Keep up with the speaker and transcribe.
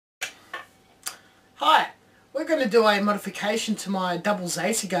Hi, we're going to do a modification to my HG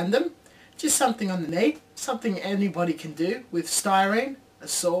ZZ Gundam. Just something on the knee, something anybody can do with styrene, a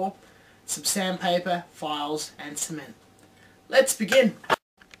saw, some sandpaper, files and cement. Let's begin.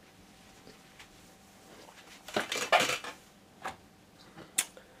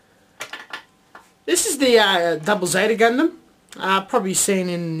 This is the HG ZZ Gundam, probably seen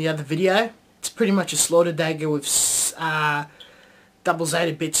in the other video. It's pretty much a slaughter dagger with double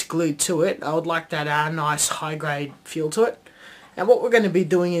Zeta bits glued to it. I would like that nice high grade feel to it. And what we're going to be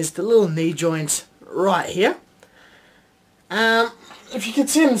doing is the little knee joints right here. If you can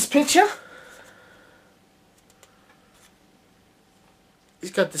see in this picture,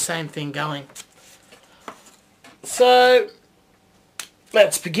 he's got the same thing going. So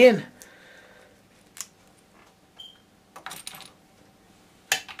let's begin.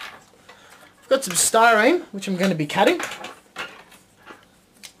 I've got some styrene which I'm going to be cutting.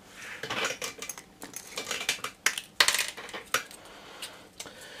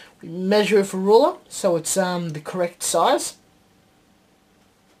 We measure with a ruler so it's the correct size.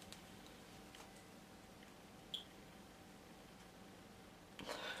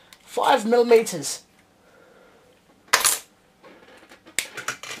 Five millimeters.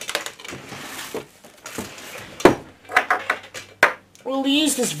 We'll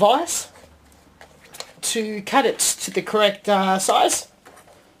use this vise to cut it to the correct size.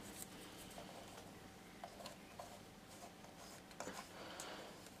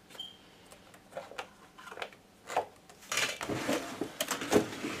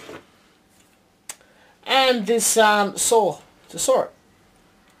 And this saw to saw it.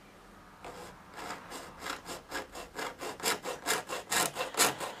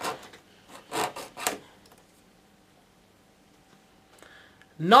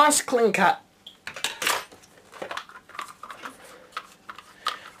 Nice clean cut.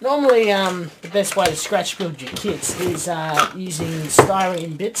 Normally the best way to scratch build your kits is using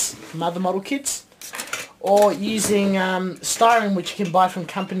styrene bits from other model kits, or using styrene which you can buy from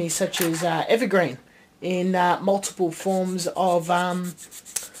companies such as Evergreen in multiple forms of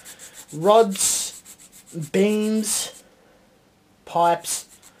rods, beams, pipes,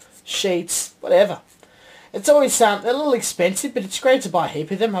 sheets, whatever. It's always they're a little expensive, but it's great to buy a heap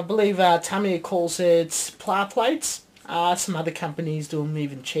of them. I believe Tamiya calls it pla plates. Some other companies do them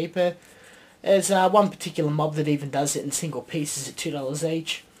even cheaper. There's one particular mob that even does it in single pieces at $2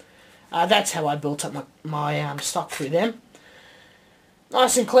 each. That's how I built up my stock through them.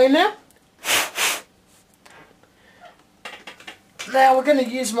 Nice and clean now. Now we're going to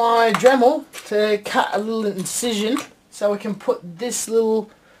use my Dremel to cut a little incision so we can put this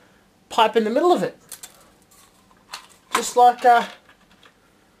little pipe in the middle of it. Just like the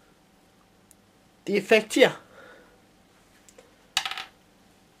effect here.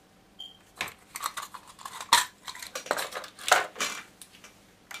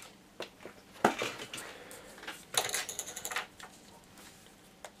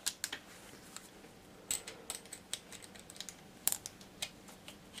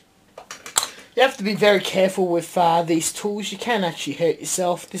 You have to be very careful with these tools. You can actually hurt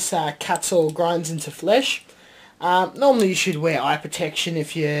yourself. This cuts or grinds into flesh. Normally you should wear eye protection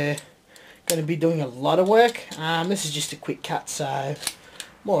if you're going to be doing a lot of work. This is just a quick cut, so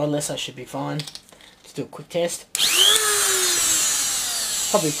more or less I should be fine. Let's do a quick test.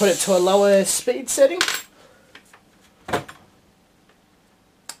 Probably put it to a lower speed setting.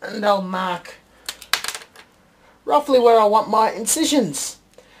 And I'll mark roughly where I want my incisions.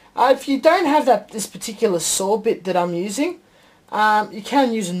 If you don't have this particular saw bit that I'm using, you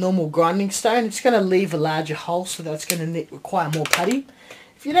can use a normal grinding stone. It's going to leave a larger hole, so that's going to require more putty.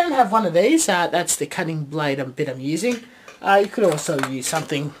 If you don't have one of these, that's the cutting blade bit I'm using. You could also use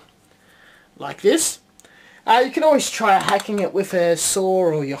something like this. You can always try hacking it with a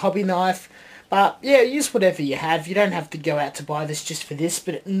saw or your hobby knife. But yeah, use whatever you have. You don't have to go out to buy this just for this,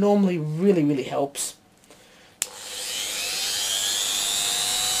 but it normally really helps.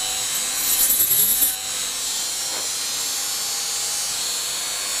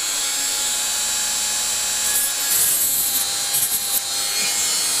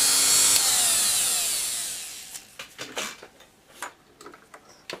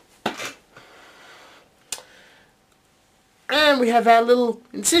 And we have our little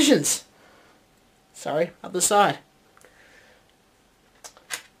incisions. Sorry, other side.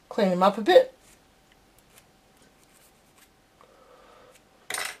 Clean them up a bit.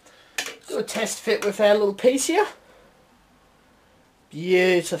 Do a test fit with our little piece here.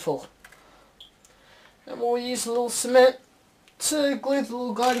 Beautiful. And we'll use a little cement to glue the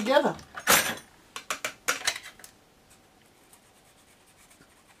little guy together.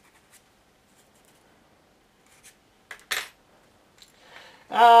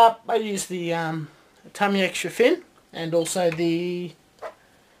 I use the Tamiya Extra Thin and also the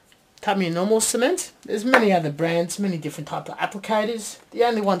Tamiya Normal Cement. There's many other brands, many different types of applicators. The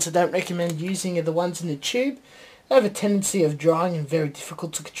only ones I don't recommend using are the ones in the tube. They have a tendency of drying and very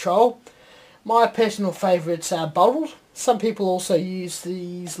difficult to control. My personal favourites are bottled. Some people also use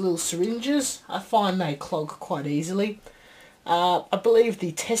these little syringes. I find they clog quite easily. I believe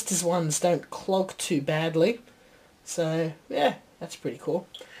the Testors ones don't clog too badly. So yeah, that's pretty cool.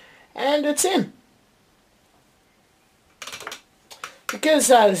 And it's in. Because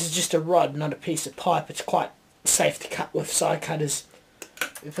this is just a rod, not a piece of pipe, it's quite safe to cut with side cutters.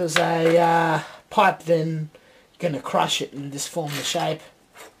 If it was a pipe, then you're going to crush it and just form the shape.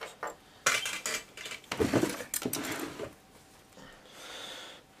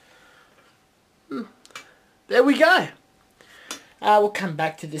 There we go. We'll come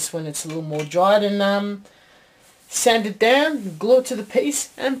back to this when it's a little more dried and sand it down, glue it to the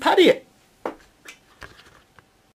piece and putty it.